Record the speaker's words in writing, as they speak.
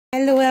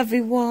Hello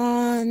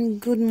everyone,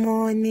 good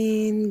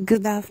morning,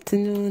 good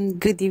afternoon,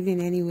 good evening,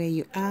 anywhere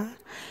you are.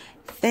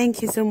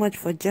 Thank you so much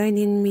for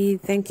joining me.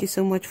 Thank you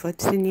so much for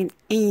tuning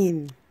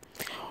in.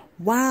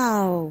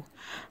 Wow,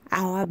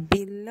 our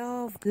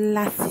beloved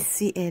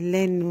lasisi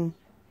Elenu.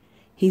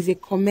 He's a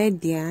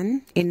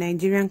comedian, a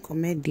Nigerian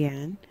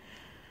comedian.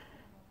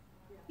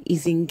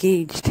 He's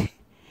engaged.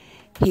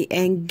 He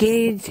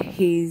engaged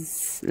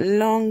his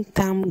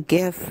long-term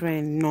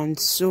girlfriend,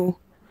 Nonso,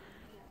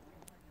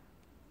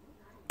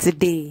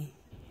 today.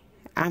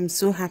 I'm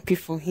so happy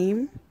for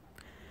him.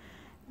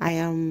 I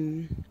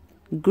am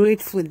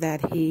grateful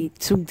that he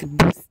took the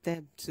bold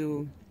step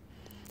to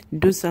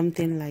do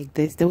something like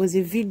this. There was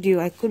a video,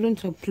 I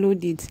couldn't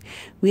upload it,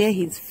 where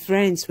his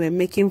friends were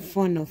making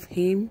fun of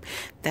him,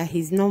 that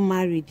he's not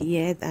married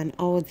yet and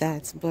all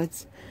that.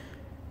 But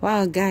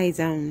wow, guys,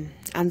 I'm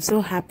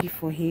so happy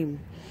for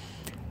him.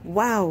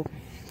 Wow.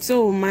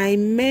 So my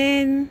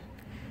main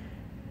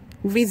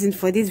reason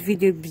for this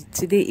video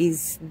today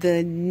is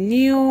the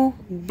new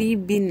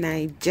baby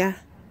Nija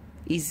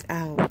is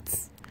out,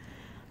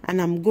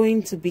 and I'm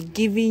going to be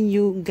giving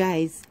you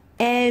guys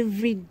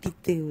every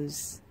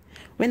details.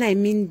 When I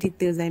mean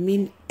details, I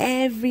mean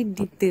every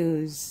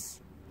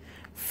details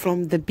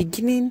from the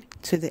beginning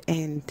to the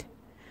end.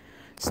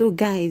 So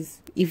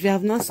guys, if you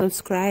have not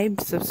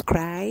subscribed,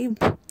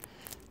 subscribe,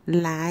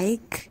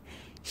 like,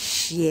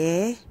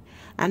 share,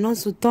 and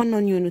also turn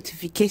on your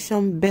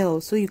notification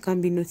bell so you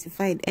can be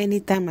notified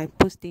anytime I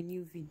post a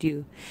new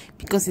video,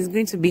 because it's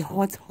going to be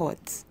hot.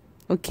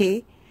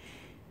 Okay,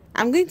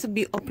 I'm going to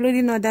be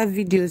uploading other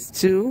videos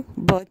too,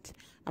 but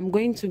I'm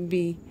going to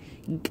be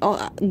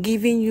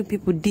giving you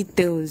people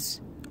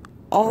details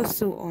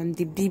also on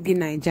the BB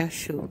Nija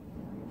show.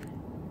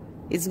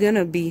 It's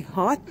gonna be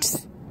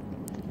hot.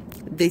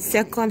 The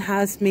second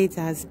housemate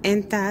has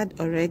entered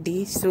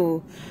already,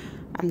 so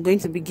I'm going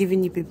to be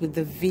giving you people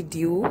the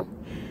video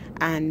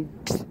and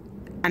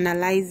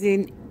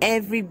analyzing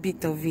every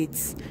bit of it.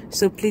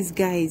 So please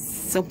guys,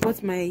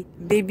 support my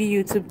baby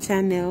YouTube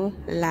channel,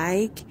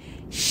 like,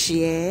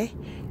 share,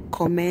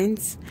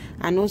 comment,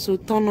 and also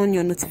turn on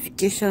your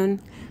notification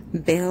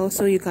bell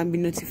so you can be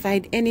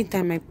notified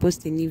anytime I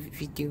post a new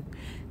video.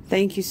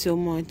 Thank you so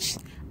much,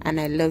 and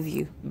I love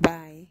you.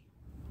 Bye.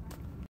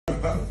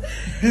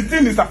 The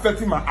thing is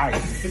affecting my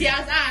eyes. He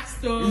has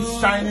asked, so It's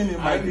shining in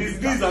my eyes.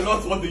 These are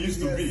not what they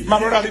used to be. My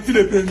brother, the thing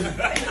they pay me.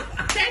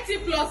 30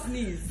 plus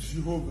knees.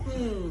 Jehovah.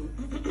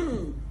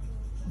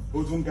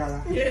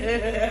 Ozungara.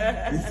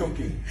 Yeah. It's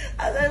okay.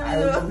 I don't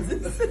know.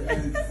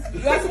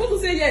 You are supposed to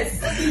say yes.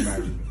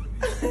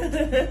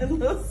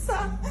 No,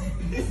 sir.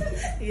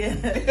 Yeah.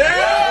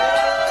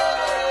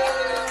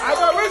 I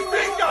will always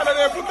think and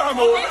then put them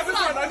on.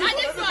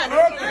 This one.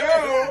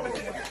 Okay.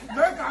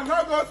 Make I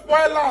not go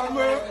spoil am.